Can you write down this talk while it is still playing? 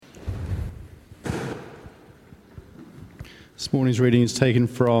This morning's reading is taken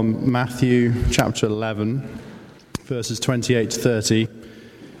from Matthew chapter 11, verses 28 to 30,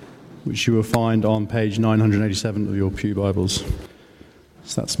 which you will find on page 987 of your Pew Bibles.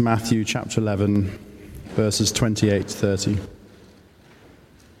 So that's Matthew chapter 11, verses 28 to 30.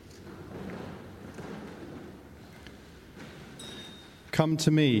 Come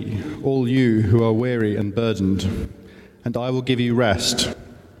to me, all you who are weary and burdened, and I will give you rest.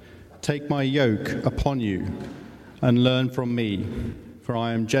 Take my yoke upon you and learn from me, for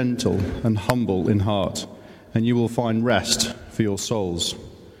I am gentle and humble in heart, and you will find rest for your souls.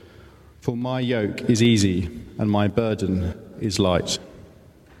 For my yoke is easy and my burden is light.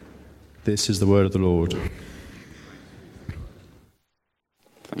 This is the word of the Lord.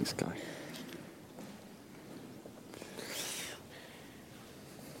 Thanks, Guy.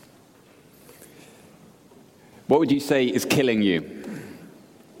 What would you say is killing you?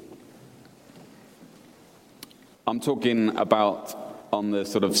 I'm talking about on the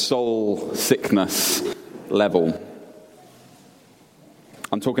sort of soul sickness level.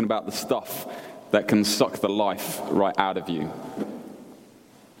 I'm talking about the stuff that can suck the life right out of you.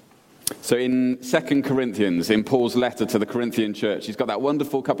 So in 2 Corinthians, in Paul's letter to the Corinthian church, he's got that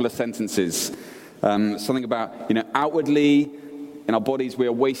wonderful couple of sentences. Something about, outwardly in our bodies we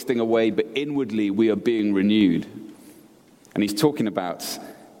are wasting away, but inwardly we are being renewed. And he's talking about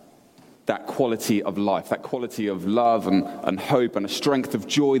that quality of life, that quality of love and hope and a strength of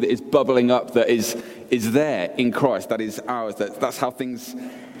joy that is bubbling up, that is there in Christ, that is ours. That's how things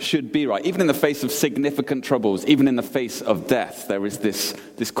should be, right? Even in the face of significant troubles, even in the face of death, there is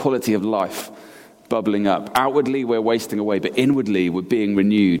this quality of life bubbling up. Outwardly, we're wasting away, but inwardly, we're being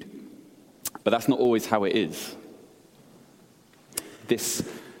renewed. But that's not always how it is.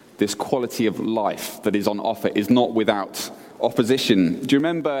 This quality of life that is on offer is not without opposition. Do you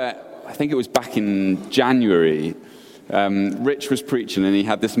remember, I think it was back in January, Rich was preaching and he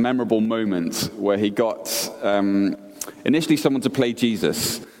had this memorable moment where he got initially someone to play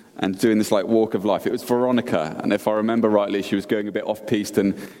Jesus and doing this walk of life. It was Veronica, and if I remember rightly, she was going a bit off-piste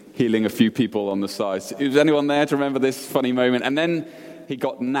and healing a few people on the side. Was anyone there to remember this funny moment? And then he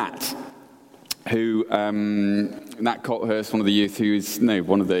got Nat, who, Nat Cothurst, one of the youth,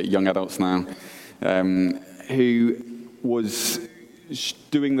 one of the young adults now, who was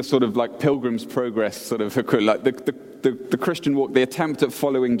doing the sort of Pilgrim's Progress sort of the Christian walk, the attempt at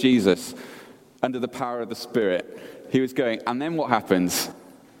following Jesus under the power of the Spirit. He was going, and then what happens?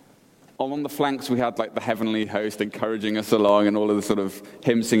 On the flanks we had the heavenly host encouraging us along and all of the sort of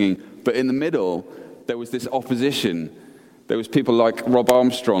hymn singing, but in the middle there was this opposition. There was people like Rob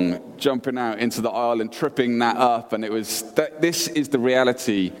Armstrong jumping out into the aisle and tripping that up, and it was this is the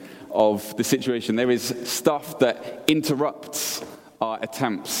reality of the situation. There is stuff that interrupts our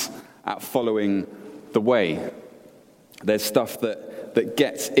attempts at following the way. There's stuff that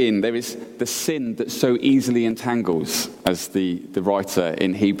gets in. There is the sin that so easily entangles, as the writer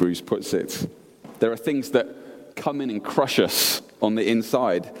in Hebrews puts it. There are things that come in and crush us on the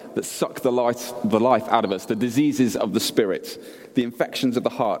inside, that suck the life out of us, the diseases of the spirit, the infections of the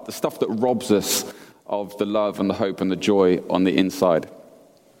heart, the stuff that robs us of the love and the hope and the joy on the inside.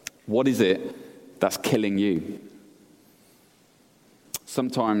 What is it that's killing you?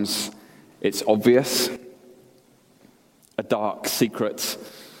 Sometimes it's obvious, a dark secret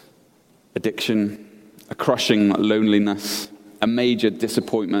addiction, a crushing loneliness, a major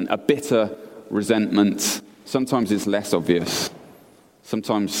disappointment, a bitter resentment. Sometimes it's less obvious.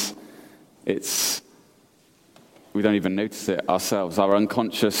 Sometimes we don't even notice it ourselves, our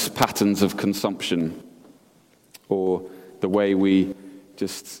unconscious patterns of consumption, or the way we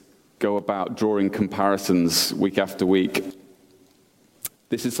just go about drawing comparisons week after week.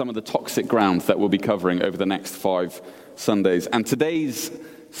 This is some of the toxic ground that we'll be covering over the next 5 Sundays. And today's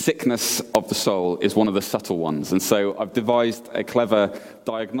sickness of the soul is one of the subtle ones. And so I've devised a clever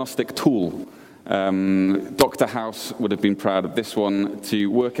diagnostic tool. Dr. House would have been proud of this one, to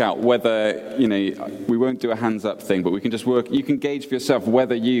work out whether, we won't do a hands up thing, but we can just you can gauge for yourself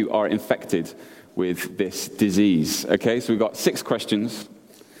whether you are infected with this disease. Okay, so we've got 6 questions.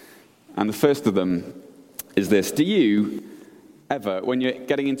 And the first of them is this: do you ever, when you're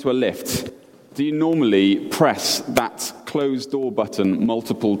getting into a lift, do you normally press that closed door button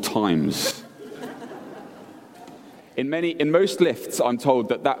multiple times? In most lifts, I'm told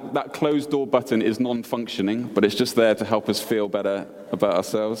that closed door button is non-functioning, but it's just there to help us feel better about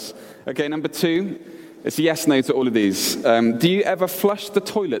ourselves. Okay, number 2, it's a yes, no to all of these. Do you ever flush the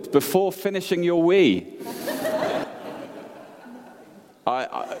toilet before finishing your wee?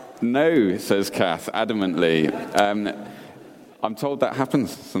 No, says Kath, adamantly. I'm told that happens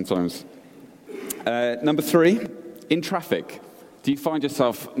sometimes. Number 3, In traffic, do you find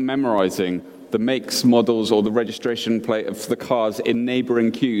yourself memorizing the makes, models, or the registration plate of the cars in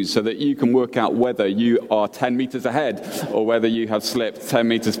neighboring queues so that you can work out whether you are 10 meters ahead or whether you have slipped 10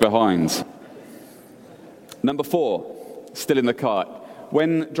 meters behind? Number 4, still in the car.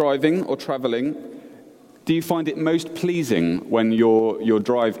 When driving or traveling, do you find it most pleasing when your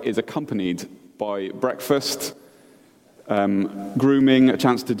drive is accompanied by breakfast, grooming, a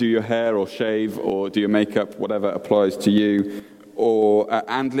chance to do your hair or shave or do your makeup, whatever applies to you,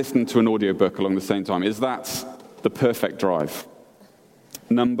 and listen to an audiobook along the same time? Is that the perfect drive?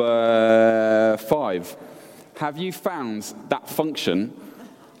 Number 5, have you found that function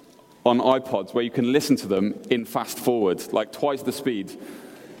on iPods where you can listen to them in fast forward, like twice the speed?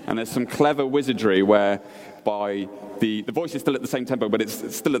 And there's some clever wizardry whereby the voice is still at the same tempo, but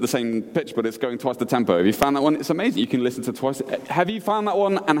it's still at the same pitch, but it's going twice the tempo. Have you found that one? It's amazing. You can listen to twice. Have you found that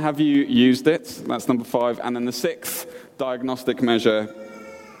one, and have you used it? That's number 5. And then the 6th diagnostic measure,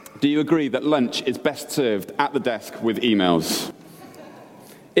 do you agree that lunch is best served at the desk with emails?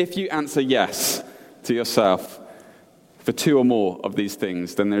 If you answer yes to yourself for 2 or more of these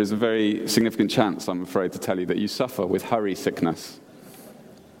things, then there is a very significant chance, I'm afraid to tell you, that you suffer with hurry sickness.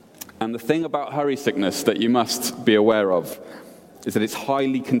 And the thing about hurry sickness that you must be aware of is that it's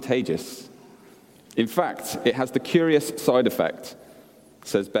highly contagious. In fact, it has the curious side effect,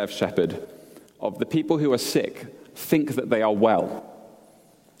 says Bev Shepherd, of the people who are sick think that they are well,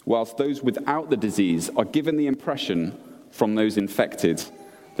 whilst those without the disease are given the impression from those infected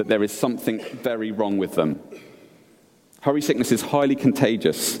that there is something very wrong with them. Hurry sickness is highly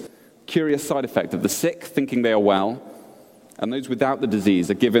contagious. Curious side effect of the sick thinking they are well, and those without the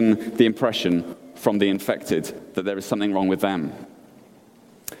disease are given the impression from the infected that there is something wrong with them.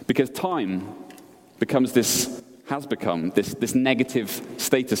 Because time has become this negative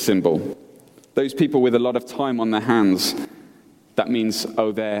status symbol. Those people with a lot of time on their hands, that means,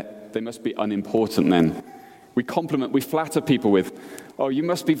 they must be unimportant then. We flatter people with, you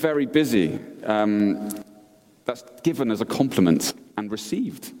must be very busy. That's given as a compliment and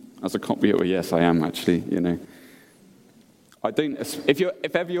received as a compliment. Well, yes, I am actually, I don't.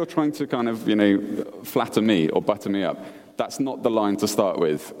 If ever you're trying to kind of, flatter me or butter me up, that's not the line to start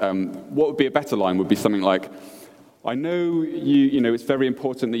with. What would be a better line would be something like, I know it's very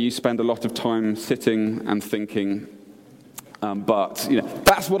important that you spend a lot of time sitting and thinking, but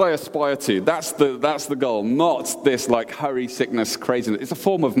that's what I aspire to. That's the goal, not this like hurry sickness craziness. It's a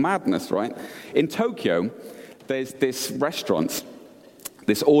form of madness, right? In Tokyo, there's this restaurant,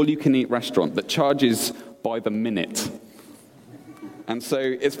 this all-you-can-eat restaurant that charges by the minute. And so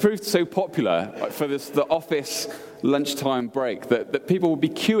it's proved so popular for the office lunchtime break that people will be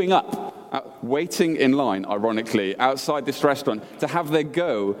queuing up, waiting in line, ironically, outside this restaurant to have their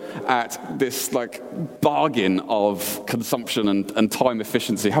go at this bargain of consumption and time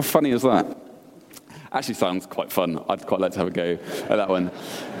efficiency. How funny is that? Actually sounds quite fun. I'd quite like to have a go at that one.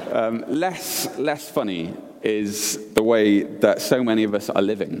 Less funny is the way that so many of us are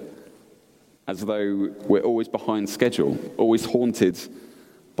living, as though we're always behind schedule, always haunted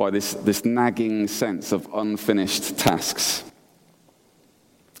by this nagging sense of unfinished tasks,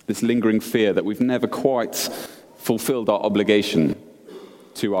 this lingering fear that we've never quite fulfilled our obligation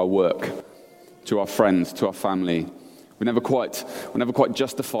to our work, to our friends, to our family. We're never quite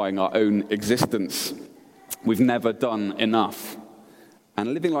justifying our own existence. We've never done enough.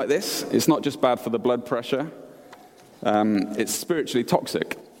 And living like this, it's not just bad for the blood pressure, it's spiritually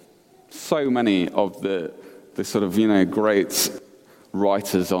toxic. So many of the sort of, great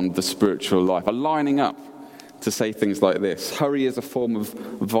writers on the spiritual life are lining up to say things like this. Hurry is a form of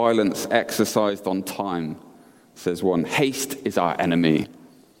violence exercised on time, says one. Haste is our enemy.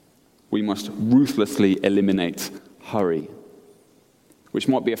 We must ruthlessly eliminate hurry, which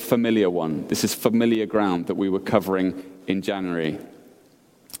might be a familiar one. This is familiar ground that we were covering in January.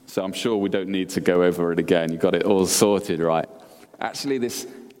 So I'm sure we don't need to go over it again. You got it all sorted, right? Actually, this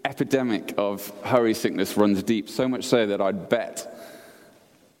epidemic of hurry sickness runs deep, so much so that I'd bet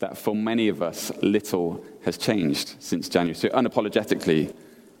that for many of us, little has changed since January. So unapologetically,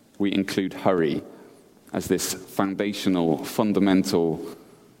 we include hurry as this foundational, fundamental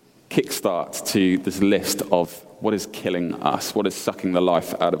kickstart to this list of what is killing us, what is sucking the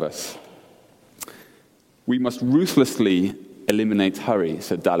life out of us. We must ruthlessly eliminate hurry,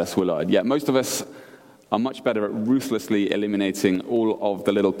 said Dallas Willard. Yet most of us are much better at ruthlessly eliminating all of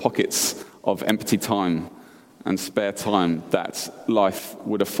the little pockets of empty time and spare time that life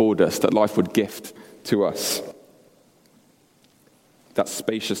would afford us, that life would gift to us. That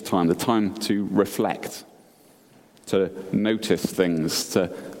spacious time, the time to reflect, to notice things,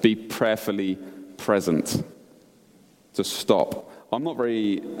 to be prayerfully present. to stop. I'm not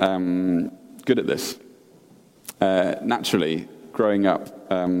very good at this. Naturally, growing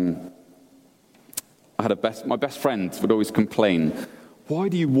up, I had my best friend would always complain, "Why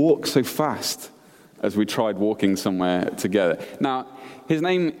do you walk so fast?" as we tried walking somewhere together. Now, his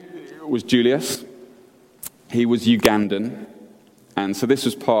name was Julius. He was Ugandan. And so this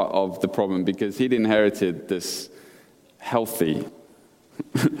was part of the problem because he'd inherited this healthy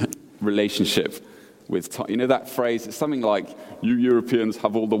relationship with time. You know that phrase? It's something like, "You Europeans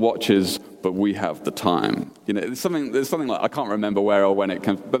have all the watches, but we have the time." You know, there's something like, I can't remember where or when it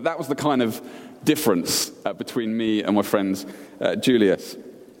comes, but that was the kind of difference between me and my friend Julius.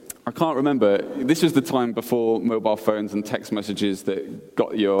 I can't remember. This was the time before mobile phones and text messages that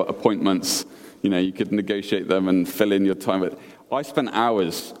got your appointments. You know, you could negotiate them and fill in your time. But I spent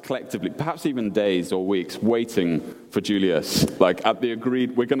hours collectively, perhaps even days or weeks, waiting for Julius. Like at the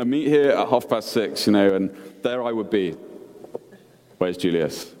agreed, we're going to meet here at 6:30, you know, and there I would be. Where's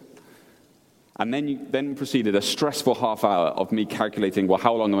Julius? And then proceeded a stressful half hour of me calculating, well,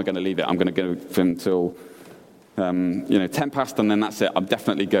 how long am I going to leave it? I'm going to go for him till 10 past, and then that's it. I'm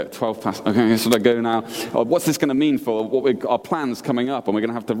definitely go 12 past. Okay, should I go now? Oh, what's this going to mean for our plans coming up? And we're going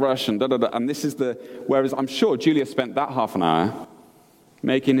to have to rush and da-da-da. And this is whereas I'm sure Julius spent that half an hour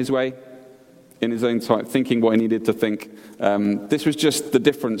making his way in his own time, thinking what he needed to think. This was just the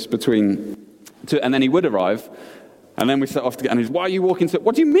difference between two. And then he would arrive, and then we set off to get, and he's, "Why are you walking so,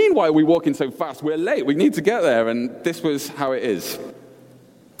 what do you mean, why are we walking so fast? We're late, we need to get there." And this was how it is.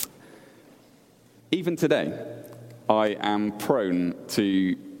 Even today, I am prone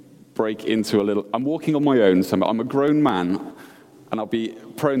to break into I'm walking on my own, so I'm a grown man, and I'll be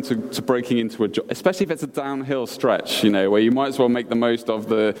prone to breaking into a jog, especially if it's a downhill stretch, you know, where you might as well make the most of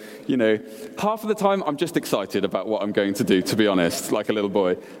half of the time I'm just excited about what I'm going to do, to be honest, like a little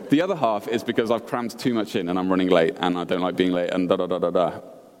boy. The other half is because I've crammed too much in and I'm running late, and I don't like being late, and da-da-da-da-da.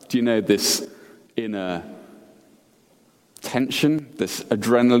 Do you know this inner tension, this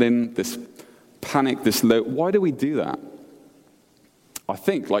adrenaline, this panic, this low? Why do we do that? I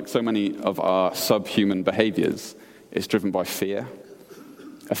think, like so many of our subhuman behaviors, it's driven by fear.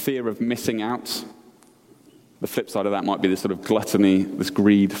 A fear of missing out. The flip side of that might be this sort of gluttony, this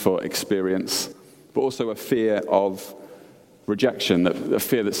greed for experience, but also a fear of rejection, a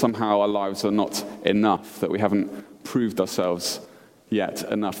fear that somehow our lives are not enough, that we haven't proved ourselves yet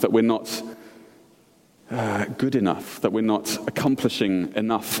enough, that we're not good enough, that we're not accomplishing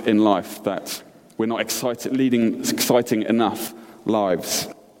enough in life, that we're not leading exciting enough lives.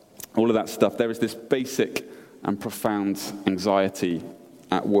 All of that stuff. There is this basic and profound anxiety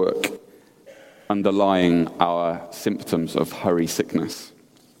at work underlying our symptoms of hurry sickness.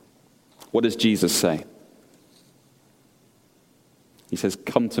 What does Jesus say? He says,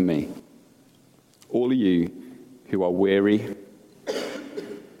 "Come to me, all of you who are weary,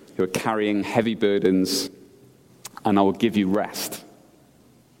 who are carrying heavy burdens, and I will give you rest."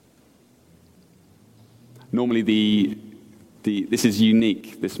 Normally, this is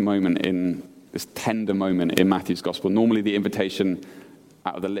unique, this tender moment in Matthew's gospel. Normally, the invitation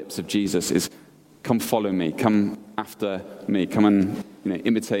out of the lips of Jesus is, "Come follow me, come after me, come and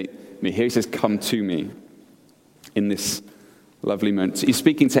imitate me." Here he says, "Come to me," in this lovely moment. So he's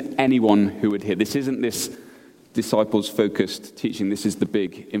speaking to anyone who would hear. This isn't this disciples-focused teaching. This is the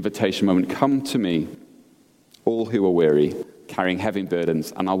big invitation moment. "Come to me, all who are weary, carrying heavy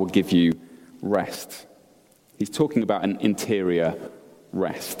burdens, and I will give you rest." He's talking about an interior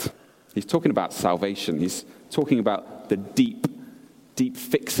rest. He's talking about salvation. He's talking about the deep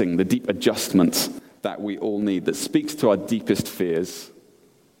fixing, the deep adjustment that we all need, that speaks to our deepest fears,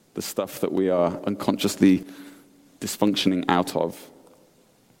 the stuff that we are unconsciously dysfunctioning out of,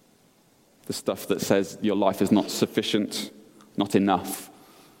 the stuff that says your life is not sufficient, not enough,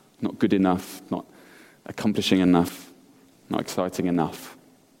 not good enough, not accomplishing enough, not exciting enough.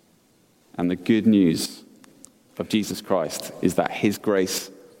 And the good news of Jesus Christ is that his grace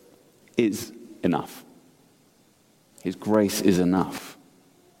is enough. His grace is enough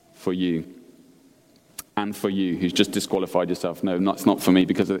for you, and for you who's just disqualified yourself. No, it's not for me,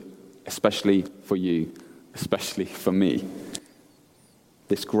 because especially for you, especially for me.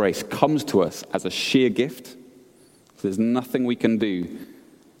 This grace comes to us as a sheer gift. There's nothing we can do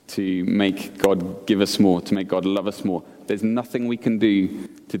to make God give us more, to make God love us more. There's nothing we can do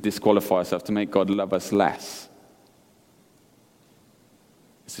to disqualify ourselves, to make God love us less.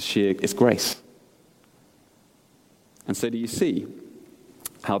 It's grace. And so do you see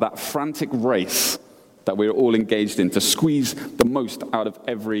how that frantic race that we're all engaged in to squeeze the most out of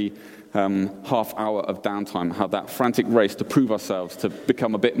every half hour of downtime, how that frantic race to prove ourselves, to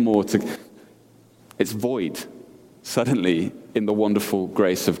become a bit more, it's void. suddenly, in the wonderful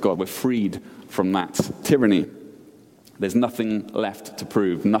grace of God, we're freed from that tyranny. There's nothing left to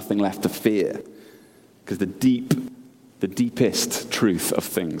prove, nothing left to fear, because the deepest truth of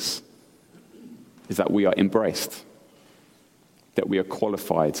things is that we are embraced, that we are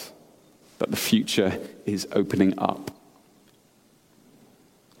qualified, that the future is opening up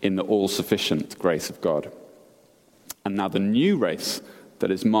in the all-sufficient grace of God. And now the new race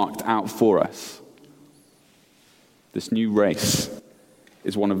that is marked out for us, this new race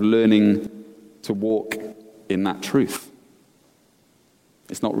is one of learning to walk in that truth.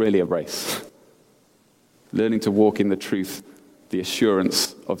 It's not really a race. Learning to walk in the truth, the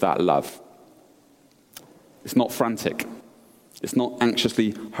assurance of that love. It's not frantic. It's not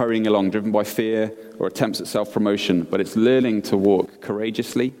anxiously hurrying along, driven by fear or attempts at self-promotion, but it's learning to walk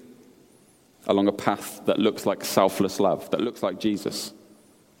courageously along a path that looks like selfless love, that looks like Jesus.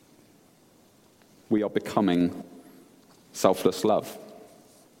 We are becoming selfless love.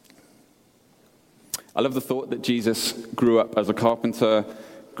 I love the thought that Jesus grew up as a carpenter,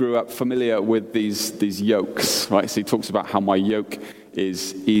 grew up familiar with these yokes, right? So he talks about how my yoke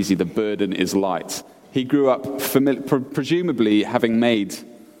is easy, the burden is light. He grew up presumably having made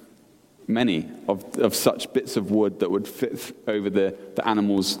many of such bits of wood that would fit over the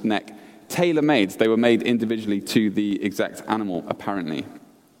animal's neck. Tailor-made, they were made individually to the exact animal, apparently.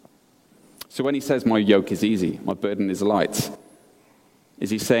 So when he says my yoke is easy, my burden is light, is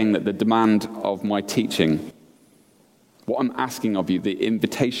he saying that the demand of my teaching, what I'm asking of you, the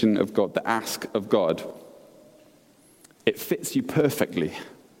invitation of God, the ask of God, it fits you perfectly.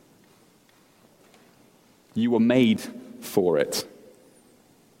 You were made for it.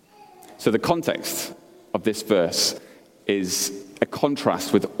 So the context of this verse is a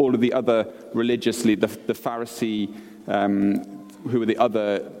contrast with all of the other religious leaders, the Pharisee, who were the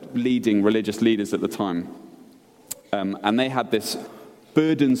other leading religious leaders at the time. And they had this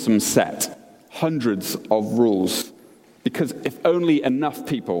burdensome set, hundreds of rules, because if only enough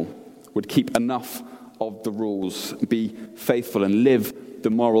people would keep enough of the rules, be faithful and live the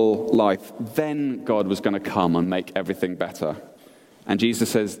moral life, then God was going to come and make everything better. And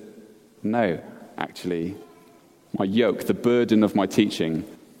Jesus says, no, actually, my yoke, the burden of my teaching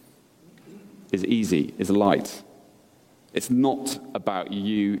is easy, is light. It's not about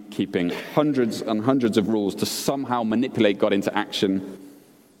you keeping hundreds and hundreds of rules to somehow manipulate God into action.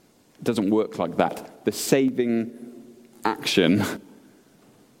 It doesn't work like that. The saving action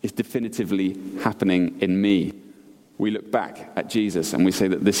is definitively happening in me. We look back at Jesus and we say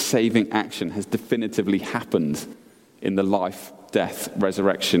that this saving action has definitively happened in the life, death,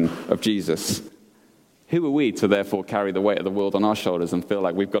 resurrection of Jesus. Who are we to therefore carry the weight of the world on our shoulders and feel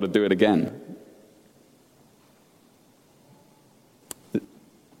like we've got to do it again?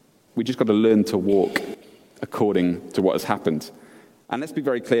 We just got to learn to walk according to what has happened. And let's be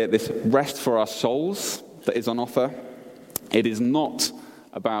very clear, this rest for our souls that is on offer, it is not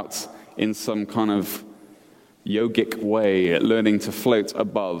about, in some kind of yogic way, learning to float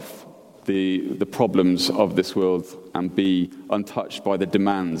above the problems of this world and be untouched by the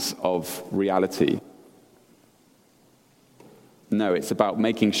demands of reality. No, it's about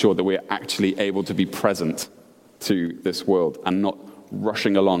making sure that we're actually able to be present to this world and not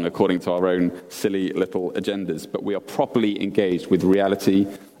rushing along according to our own silly little agendas, but we are properly engaged with reality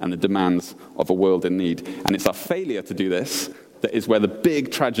and the demands of a world in need. And it's our failure to do this that is where the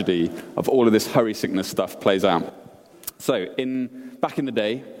big tragedy of all of this hurry sickness stuff plays out. So, back in the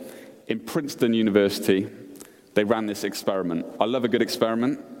day, in Princeton University, they ran this experiment. I love a good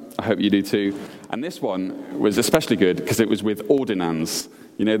experiment. I hope you do too. And this one was especially good because it was with ordinands.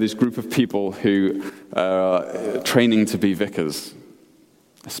 You know, this group of people who are training to be vicars,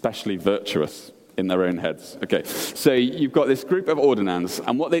 especially virtuous in their own heads. Okay, so you've got this group of ordinands,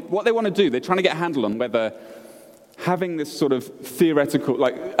 and what they want to do, they're trying to get a handle on whether having this sort of theoretical,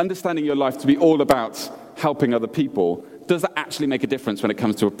 like understanding your life to be all about helping other people, does that actually make a difference when it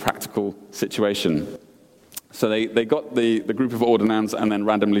comes to a practical situation? So they got the group of ordinands and then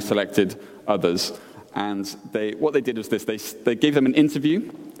randomly selected others. And what they did was this. They gave them an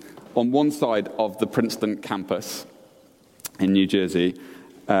interview on one side of the Princeton campus in New Jersey.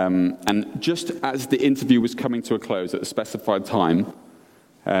 And just as the interview was coming to a close at a specified time,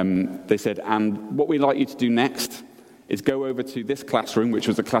 they said, and what we'd like you to do next is go over to this classroom, which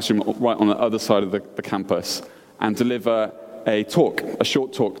was a classroom right on the other side of the campus, and deliver a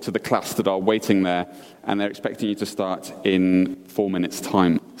short talk to the class that are waiting there, and they're expecting you to start in 4 minutes'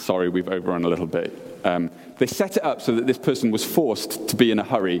 time. Sorry, we've overrun a little bit. They set it up so that this person was forced to be in a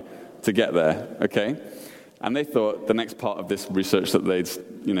hurry to get there, okay? And they thought the next part of this research that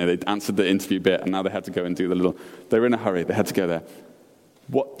they'd answered the interview bit, and now they had to go and do they were in a hurry, they had to go there.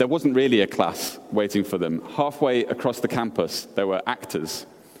 There wasn't really a class waiting for them. Halfway across the campus, there were actors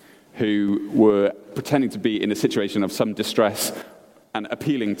who were pretending to be in a situation of some distress and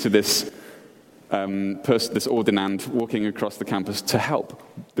appealing to this this ordinand walking across the campus to help.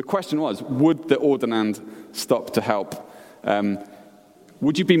 The question was, would the ordinand stop to help?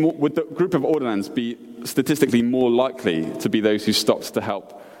 Would the group of ordinands be statistically more likely to be those who stopped to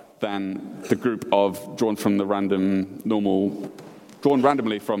help than the group of drawn randomly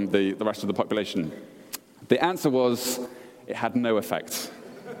from the rest of the population? The answer was, it had no effect.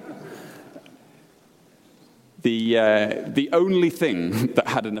 The only thing that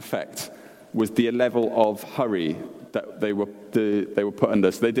had an effect was the level of hurry that they were put under.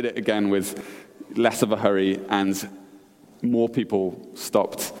 So they did it again with less of a hurry, and more people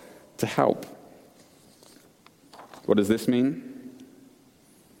stopped to help. What does this mean?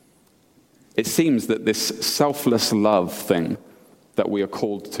 It seems that this selfless love thing that we are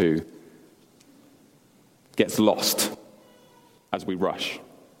called to gets lost as we rush.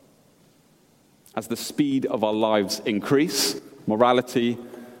 As the speed of our lives increase, morality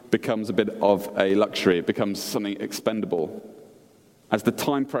becomes a bit of a luxury. It becomes something expendable. As the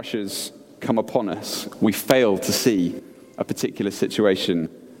time pressures come upon us, we fail to see a particular situation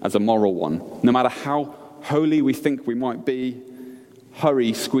as a moral one. No matter how holy we think we might be,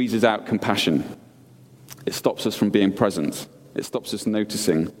 hurry squeezes out compassion. It stops us from being present. It stops us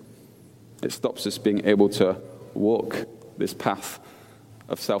noticing. It stops us being able to walk this path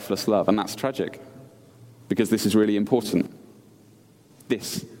of selfless love. And that's tragic, because this is really important.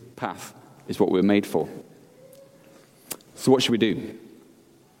 This path is what we're made for. So what should we do?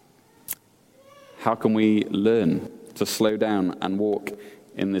 How can we learn to slow down and walk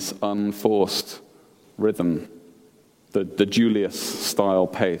in this unforced rhythm, the Julius-style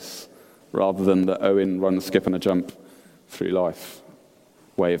pace, rather than the Owen run, skip, and a jump through life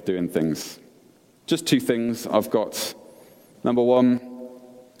way of doing things? Just two things I've got. Number one,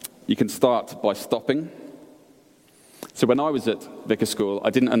 you can start by stopping. So when I was at Vicar School, I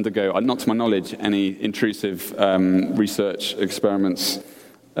didn't undergo, not to my knowledge, any intrusive research experiments,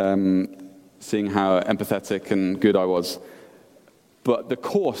 seeing how empathetic and good I was. But the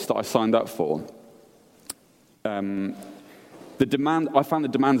course that I signed up for, I found the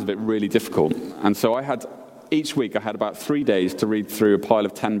demands of it really difficult. And so each week I had about 3 days to read through a pile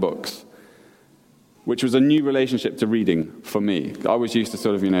of 10 books, which was a new relationship to reading for me. I was used to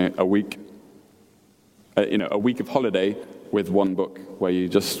sort of, a week of holiday with one book where you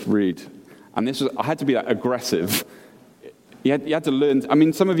just read. And I had to be aggressive. You had to learn. I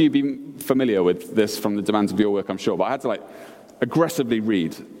mean, some of you have been familiar with this from the demands of your work, I'm sure, but I had to aggressively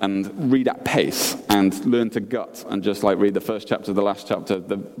read and read at pace and learn to gut and just read the first chapter, the last chapter,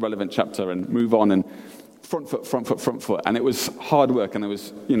 the relevant chapter, and move on and front foot. And it was hard work, and it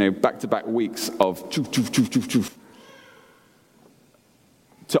was, back-to-back weeks of choof.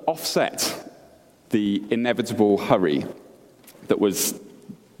 To offset the inevitable hurry that was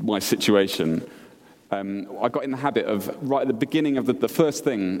my situation, I got in the habit of, right at the beginning of the first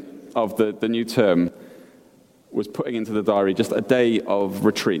thing of the new term, was putting into the diary just a day of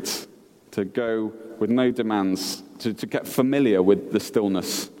retreat, to go with no demands, to get familiar with the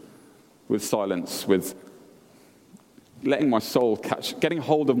stillness, with silence, with letting my soul getting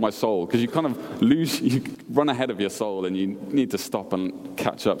hold of my soul, because you run ahead of your soul, and you need to stop and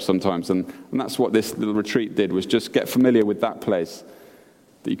catch up sometimes. And that's what this little retreat did, was just get familiar with that place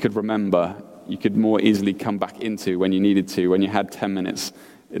that you could remember, you could more easily come back into when you needed to, when you had 10 minutes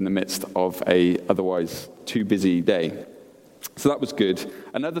in the midst of a otherwise too busy day. So that was good.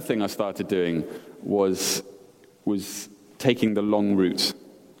 Another thing I started doing was taking the long route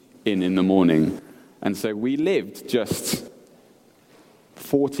in the morning. And so we lived just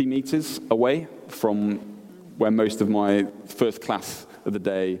 40 meters away from where most of my first class of the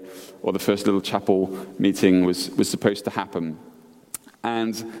day, or the first little chapel meeting was supposed to happen.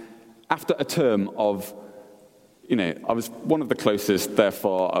 And after a term of, I was one of the closest,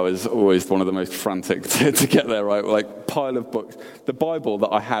 therefore I was always one of the most frantic to get there, right? Pile of books. The Bible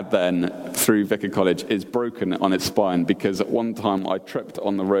that I had then through Vicar College is broken on its spine, because at one time I tripped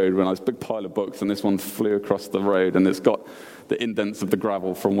on the road when I was a big pile of books, and this one flew across the road, and it's got the indents of the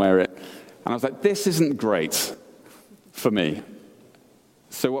gravel from and I was like, this isn't great for me.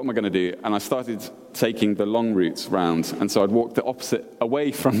 So what am I going to do? And I started taking the long routes round, and so I'd walk the opposite,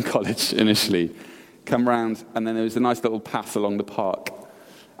 away from college initially, come round, and then there was a nice little path along the park.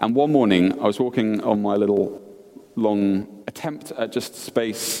 And one morning, I was walking on my little long attempt at just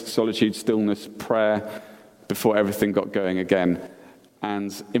space, solitude, stillness, prayer, before everything got going again.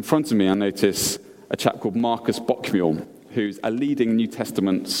 And in front of me, I notice a chap called Marcus Bockmuir, who's a leading New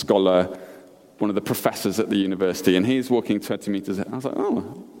Testament scholar, one of the professors at the university, and he's walking 20 meters. I was like,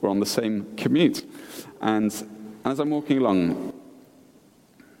 oh, we're on the same commute. And as I'm walking along,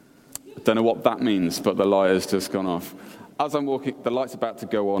 I don't know what that means, but the liar's just gone off. As I'm walking, the light's about to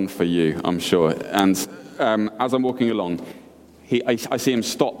go on for you, I'm sure. And as I'm walking along, I see him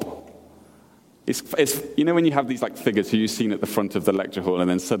stop. It's you know when you have these like figures who you've seen at the front of the lecture hall, and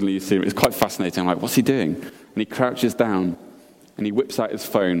then suddenly you see him. It's quite fascinating. I'm like, what's he doing? And he crouches down, and he whips out his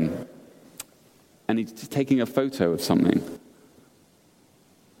phone, and he's taking a photo of something.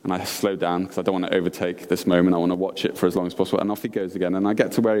 And I slow down because I don't want to overtake this moment. I want to watch it for as long as possible. And off he goes again. And I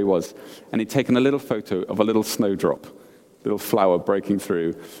get to where he was, and he'd taken a little photo of a little snowdrop, little flower breaking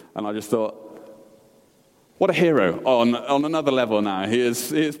through. And I just thought, what a hero on another level now. He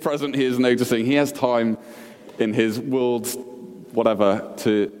is present, he is noticing. He has time in his world, whatever,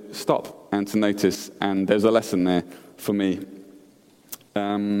 to stop and to notice. And there's a lesson there for me.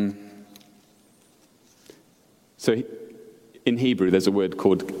 So in Hebrew, there's a word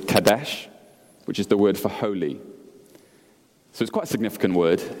called kadesh, which is the word for holy. So it's quite a significant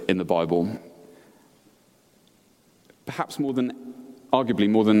word in the Bible. Perhaps arguably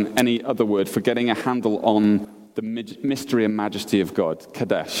more than any other word for getting a handle on the mystery and majesty of God,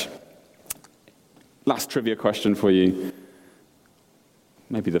 kadesh. Last trivia question for you.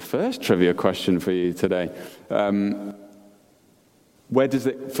 Maybe the first trivia question for you today. Where does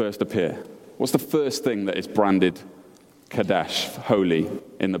it first appear? What's the first thing that is branded Kadesh, holy,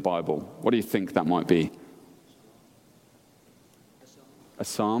 in the Bible? What do you think that might be? A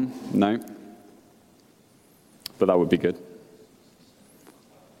psalm? No. But that would be good.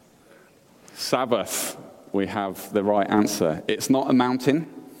 Sabbath. We have the right answer. It's not a mountain,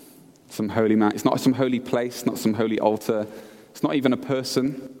 some holy mountain. It's not some holy place, not some holy altar. It's not even a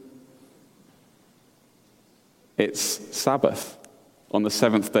person. It's Sabbath. On the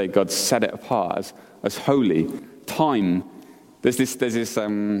seventh day, God set it apart as holy. Time. There's this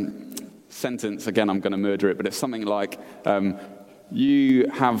sentence, again, I'm going to murder it, but it's something like, you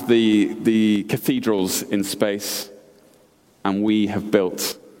have the cathedrals in space, and we have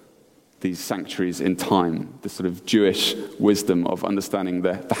built these sanctuaries in time. This sort of Jewish wisdom of understanding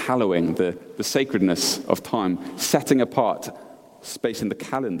the hallowing, the sacredness of time, setting apart space in the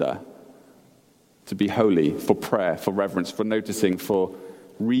calendar to be holy, for prayer, for reverence, for noticing, for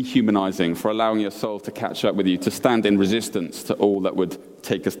rehumanizing, for allowing your soul to catch up with you, to stand in resistance to all that would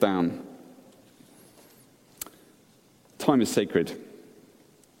take us down. Time is sacred.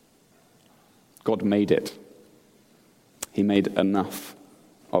 God made it. He made enough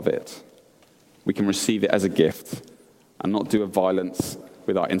of it. We can receive it as a gift and not do a violence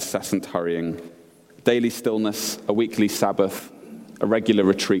with our incessant hurrying. Daily stillness, a weekly Sabbath, a regular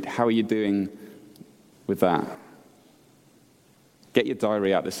retreat. How are you doing with that? Get your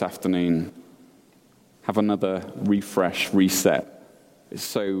diary out this afternoon. Have another refresh, reset. It's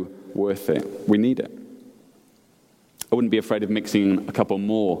so worth it. We need it. I wouldn't be afraid of mixing a couple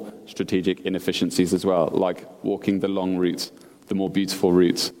more strategic inefficiencies as well, like walking the long route, the more beautiful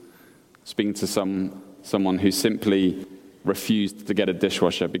route. Speaking to someone who simply refused to get a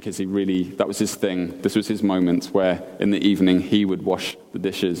dishwasher because that was his thing. This was his moment where in the evening he would wash the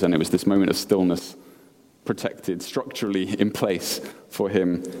dishes, and it was this moment of stillness, protected, structurally in place for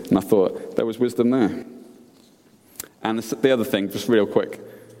him. And I thought there was wisdom there. And the other thing, just real quick,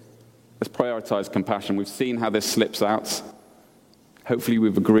 let's prioritize compassion. We've seen how this slips out. Hopefully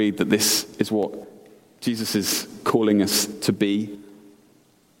we've agreed that this is what Jesus is calling us to be.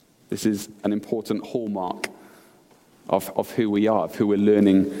 This is an important hallmark of who we are, of who we're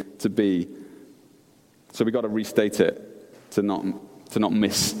learning to be. So we've got to restate it to not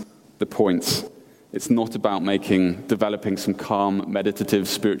miss the point. It's not about developing some calm, meditative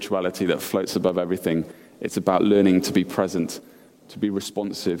spirituality that floats above everything. It's about learning to be present, to be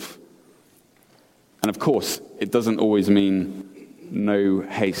responsive. And of course, it doesn't always mean no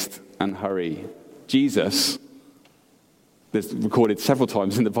haste and hurry. Jesus, there's recorded several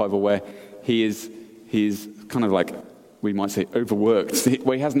times in the Bible where he's kind of like, we might say, overworked,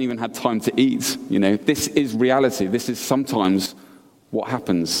 where he hasn't even had time to eat. This is reality. This is sometimes what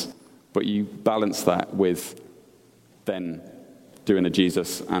happens. But you balance that with then doing a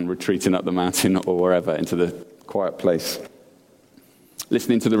Jesus and retreating up the mountain or wherever into the quiet place.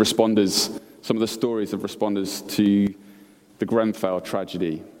 Listening to the responders, some of the stories of responders to the Grenfell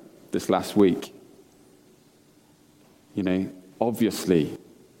tragedy this last week. Obviously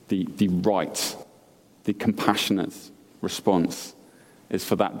the right, the compassionate response. is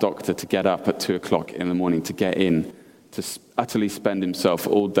for that doctor to get up at 2 o'clock in the morning, to get in, to utterly spend himself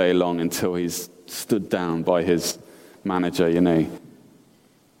all day long until he's stood down by his manager,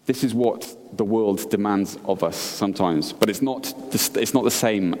 This is what the world demands of us sometimes, but it's not the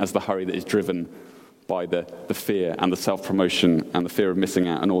same as the hurry that is driven by the fear and the self-promotion and the fear of missing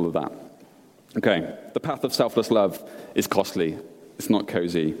out and all of that. Okay, the path of selfless love is costly. It's not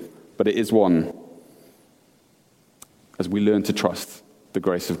cozy, but it is one as we learn to trust the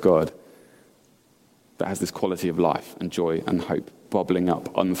grace of God that has this quality of life and joy and hope, bubbling up,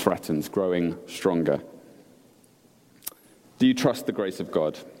 unthreatened, growing stronger. Do you trust the grace of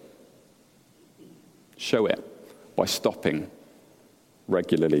God? Show it by stopping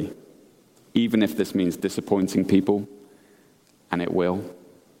regularly, even if this means disappointing people, and it will.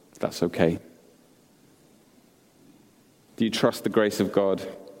 That's okay. Do you trust the grace of God?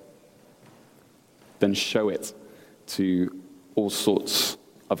 Then show it to all sorts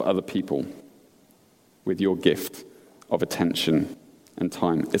of other people with your gift of attention and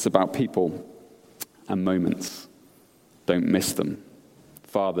time. It's about people and moments. Don't miss them.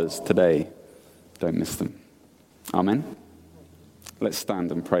 Fathers, today, don't miss them. Amen. Let's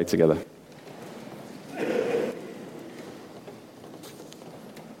stand and pray together.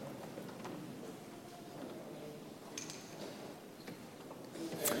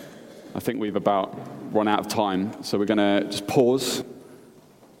 I think we've about run out of time, so we're going to just pause.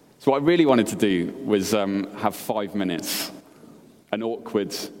 So what I really wanted to do was have 5 minutes, an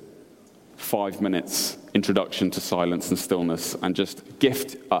awkward 5 minutes introduction to silence and stillness, and just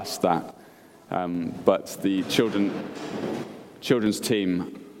gift us that. But the children's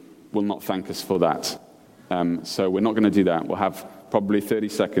team will not thank us for that. So we're not going to do that. We'll have probably 30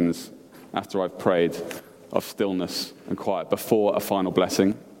 seconds after I've prayed of stillness and quiet before a final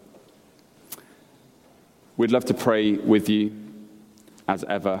blessing. We'd love to pray with you, as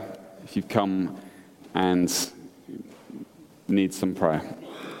ever. If you've come and need some prayer,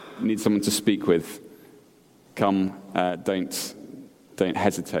 need someone to speak with, come. Don't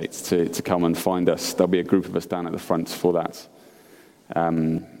hesitate to come and find us. There'll be a group of us down at the front for that.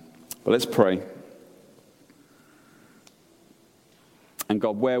 But let's pray. And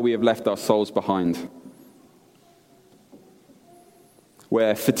God, where we have left our souls behind,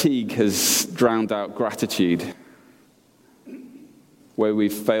 where fatigue has drowned out gratitude, where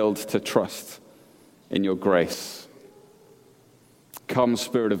we've failed to trust in your grace, come,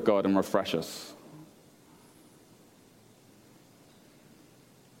 Spirit of God, and refresh us.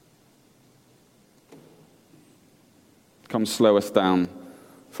 Come slow us down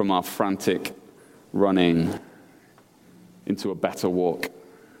from our frantic running into a better walk.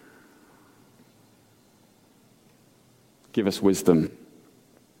 Give us wisdom.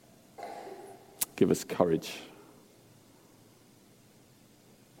 Give us courage.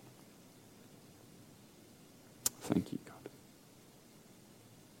 Thank you, God.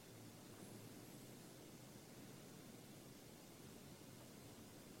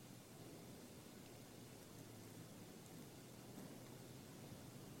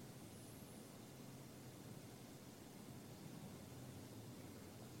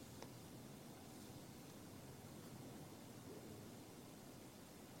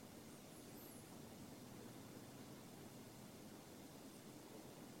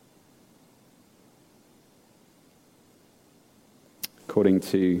 According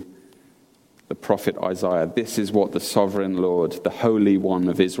to the prophet Isaiah, this is what the sovereign Lord, the Holy One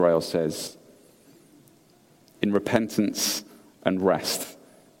of Israel, says. In repentance and rest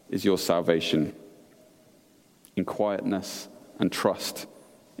is your salvation. In quietness and trust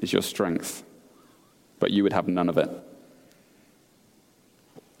is your strength. But you would have none of it.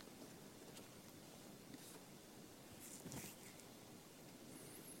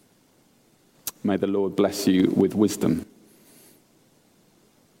 May the Lord bless you with wisdom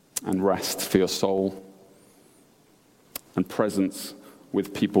and rest for your soul, and presence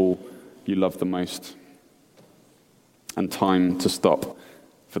with people you love the most, and time to stop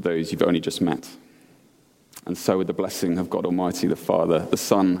for those you've only just met. And so with the blessing of God Almighty, the Father, the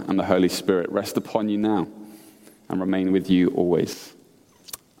Son, and the Holy Spirit rest upon you now and remain with you always.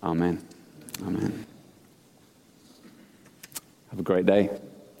 Amen. Amen. Have a great day.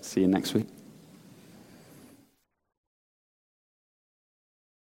 See you next week.